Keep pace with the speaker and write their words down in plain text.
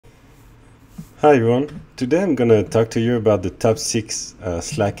Hi everyone. Today I'm gonna talk to you about the top 6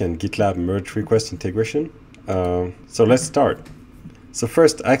 Slack and GitLab merge request integration. So let's start. So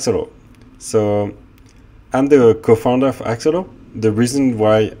first, Axolo. So I'm the co-founder of Axolo. The reason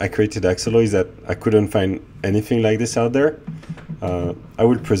why I created Axolo is that I couldn't find anything like this out there. I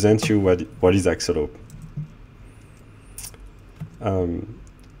will present you what is Axolo.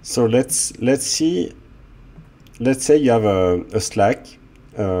 So let's see. Let's say you have a Slack.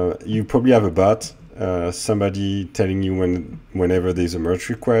 You probably have a bot, somebody telling you whenever there's a merge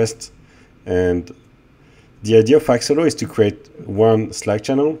request. And the idea of Axolo is to create one Slack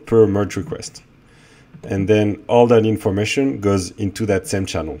channel per merge request. And then all that information goes into that same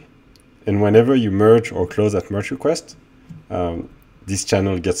channel. And whenever you merge or close that merge request, this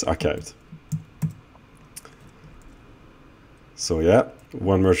channel gets archived. So yeah,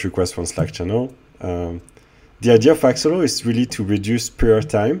 one merge request from Slack channel. The idea of Axolo is really to reduce prior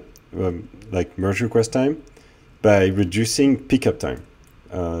time, like merge request time, by reducing pickup time.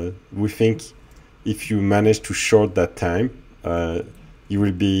 We think if you manage to short that time, you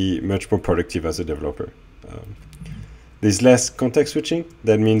will be much more productive as a developer. There's less context switching.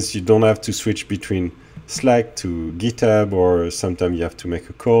 That means you don't have to switch between Slack to GitHub, or sometimes you have to make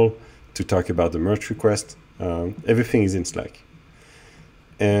a call to talk about the merge request. Everything is in Slack.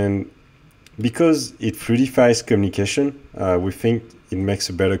 And because it fluidifies communication, we think it makes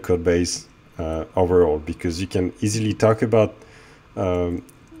a better code base overall, because you can easily talk about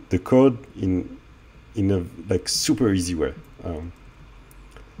the code in a super easy way.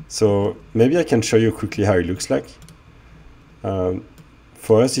 So maybe I can show you quickly how it looks like.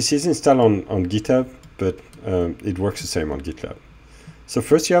 For us, this is installed on GitHub, but it works the same on GitLab. So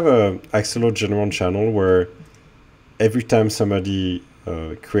first you have a Axolo general channel where every time somebody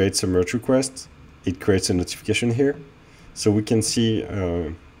creates a merge request, it creates a notification here. So we can see,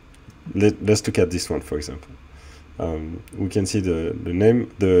 let's look at this one, for example. We can see the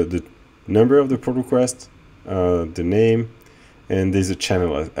name, the number of the pull request, the name, and there's a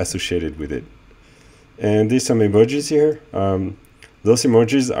channel associated with it. And there's some emojis here. Those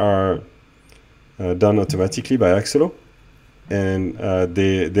emojis are done automatically by Axolo, and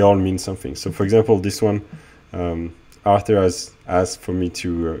they all mean something. So for example, this one, Arthur has asked for me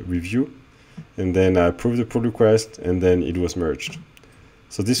to review, and then I approved the pull request, and then it was merged.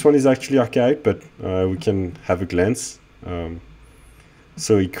 So this one is actually archived, but we can have a glance.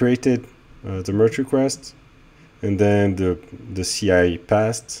 So he created the merge request, and then the CI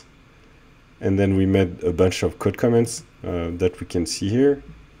passed, and then we made a bunch of code comments that we can see here.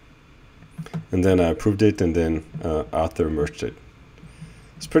 And then I approved it, and then Arthur merged it.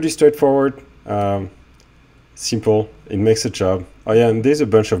 It's pretty straightforward. Simple, it makes a job. Oh yeah, and there's a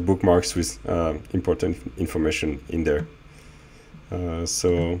bunch of bookmarks with important information in there.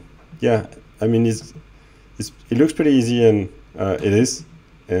 So yeah, I mean, it looks pretty easy, and it is,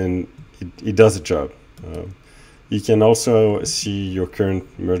 and it does the job. You can also see your current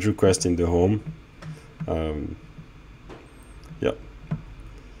merge request in the home. Yeah.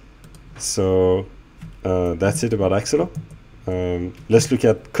 So that's it about Axolo. Let's look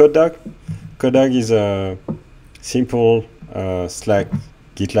at CodeDog. CodeDog is a simple Slack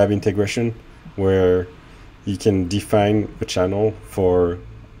GitLab integration where you can define a channel for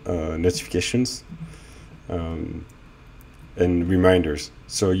notifications and reminders.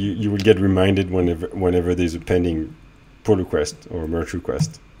 So you will get reminded whenever there's a pending pull request or merge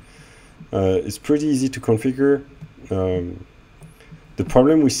request. It's pretty easy to configure. The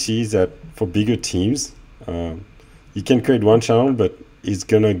problem we see is that for bigger teams, you can create one channel, but it's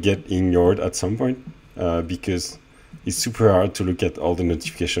gonna get ignored at some point because it's super hard to look at all the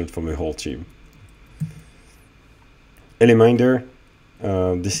notifications from a whole team. Eleminder,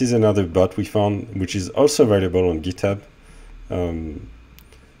 this is another bot we found, which is also available on GitHub.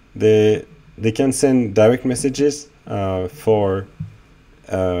 They can send direct messages for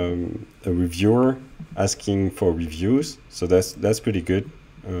a reviewer asking for reviews, so that's pretty good.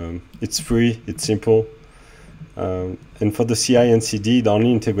 It's free, it's simple. And for the CI and CD, it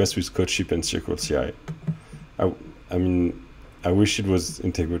only integrates with CodeShip and Circle CI. I mean, I wish it was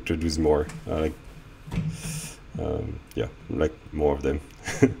integrated with more. Yeah, like more of them.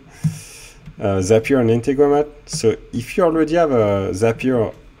 Zapier and Integromat. So if you already have a Zapier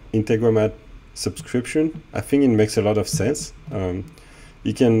or Integromat subscription, I think it makes a lot of sense.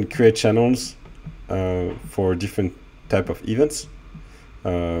 You can create channels for different type of events.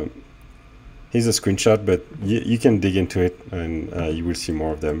 Here's a screenshot, but you can dig into it, and you will see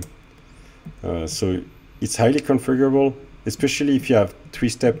more of them. So it's highly configurable, especially if you have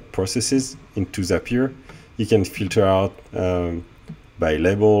 3-step processes into Zapier. You can filter out by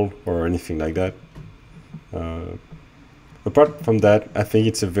label or anything like that. Apart from that, I think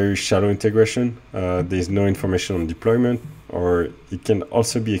it's a very shallow integration. There's no information on deployment, or it can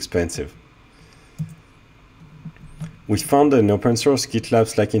also be expensive. We found an open source GitLab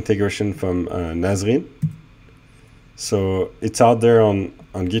Slack integration from Nazrin. So it's out there on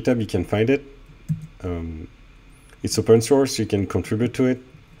GitHub, you can find it. It's open source, you can contribute to it.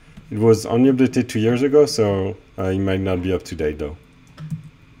 It was only updated 2 years ago, so it might not be up to date though.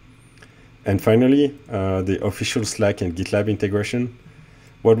 And finally, the official Slack and GitLab integration.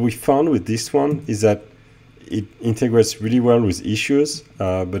 What we found with this one is that it integrates really well with issues,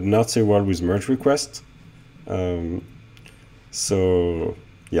 but not so well with merge requests. So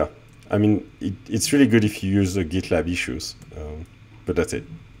yeah, I mean, it's really good if you use the GitLab issues, but that's it.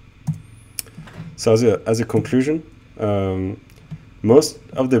 So as a conclusion, most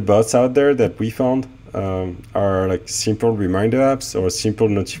of the bots out there that we found are like simple reminder apps or simple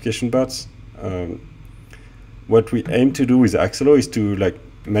notification bots. What we aim to do with Axelo is to like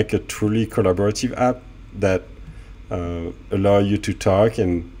make a truly collaborative app that allow you to talk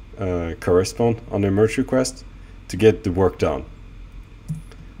and correspond on a merge request to get the work done.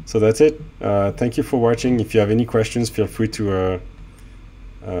 So that's it. Thank you for watching. If you have any questions, feel free to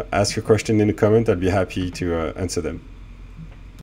ask your question in the comment. I'd be happy to answer them.